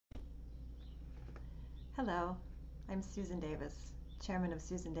Hello, I'm Susan Davis, Chairman of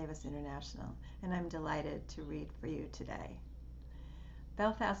Susan Davis International, and I'm delighted to read for you today.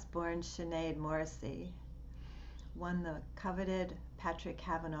 Belfast-born Sinéad Morrissey won the coveted Patrick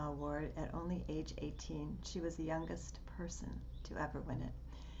Kavanagh Award at only age 18. She was the youngest person to ever win it.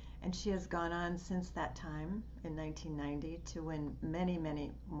 And she has gone on since that time, in 1990, to win many,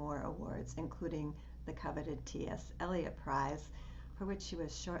 many more awards, including the coveted T.S. Eliot Prize, for which she was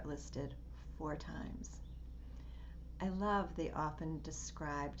shortlisted 4 times. I love the often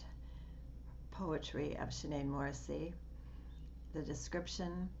described poetry of Sinéad Morrissey, the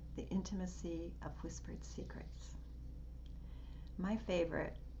description, the intimacy of whispered secrets. My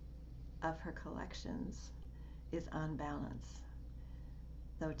favorite of her collections is On Balance,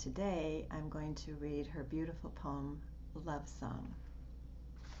 though today I'm going to read her beautiful poem, Love Song.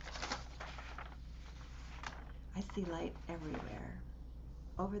 I see light everywhere,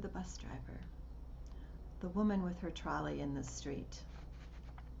 over the bus driver, the woman with her trolley in the street.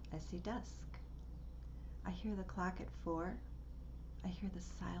 I see dusk. I hear the clock at 4. I hear the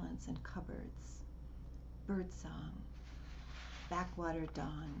silence in cupboards, birdsong, backwater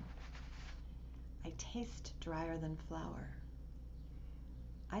dawn. I taste drier than flour.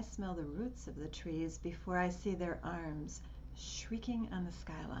 I smell the roots of the trees before I see their arms shrieking on the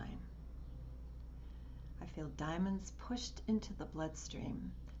skyline. I feel diamonds pushed into the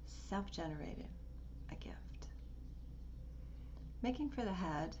bloodstream, self-generated, a gift. Making for the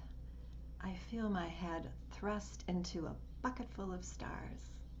head, I feel my head thrust into a bucket full of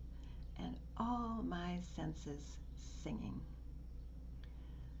stars, and all my senses singing.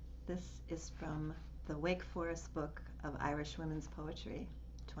 This is from the Wake Forest Book of Irish Women's Poetry,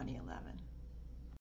 2011.